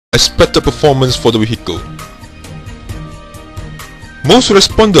expected performance for the vehicle. Most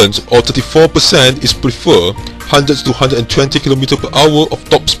respondents, or 34%, prefer 100 to 120 km per hour of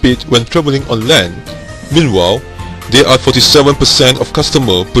top speed when traveling on land. Meanwhile, there are 47% of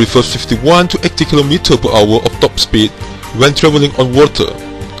customers prefer 51 to 80 km per hour of top speed when traveling on water.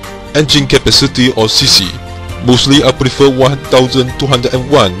 Engine capacity, or cc, mostly prefer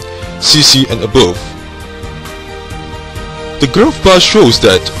 1201 cc and above. The graph bar shows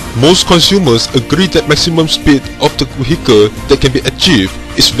that most consumers agree that maximum speed of the vehicle that can be achieved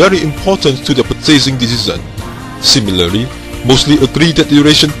is very important to their purchasing decision. Similarly, mostly agree that the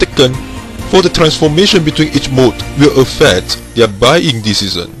duration taken for the transformation between each mode will affect their buying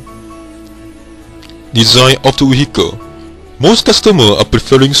decision. Design of the vehicle. Most customers are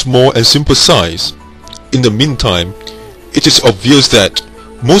preferring small and simple size. In the meantime, it is obvious that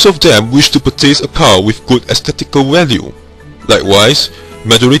most of them wish to purchase a car with good aesthetical value. Likewise,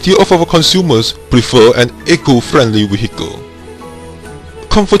 majority of our consumers prefer an eco-friendly vehicle.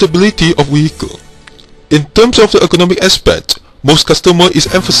 Comfortability of vehicle. In terms of the economic aspect, most customer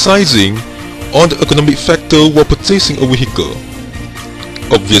is emphasizing on the economic factor while purchasing a vehicle.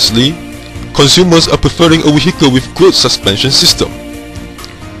 Obviously, consumers are preferring a vehicle with good suspension system.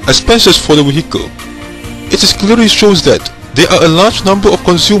 Expenses for the vehicle. It clearly shows that there are a large number of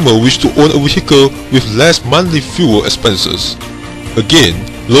consumers wish to own a vehicle with less monthly fuel expenses. Again,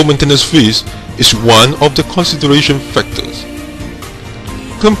 low maintenance fees is one of the consideration factors.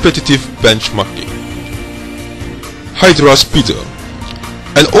 Competitive benchmarking. Hydra Speeder,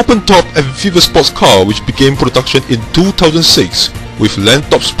 an open-top amphibious sports car which began production in 2006 with land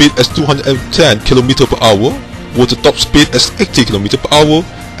top speed as 210 km per hour, water top speed as 80 km per hour,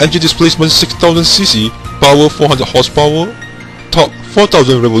 engine displacement 6000 cc, power 400 horsepower, torque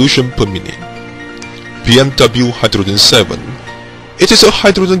 4000 revolution per minute. BMW Hydrogen 7. It is a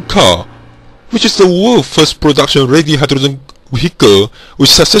hydrogen car, which is the world's first production-ready hydrogen vehicle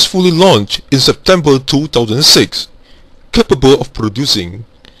which successfully launched in September 2006, capable of producing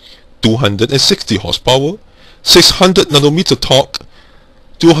 260 horsepower, 600 nanometer torque,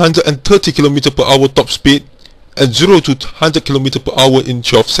 230 km per hour top speed, and 0 to 100 km per hour in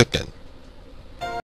 12 seconds.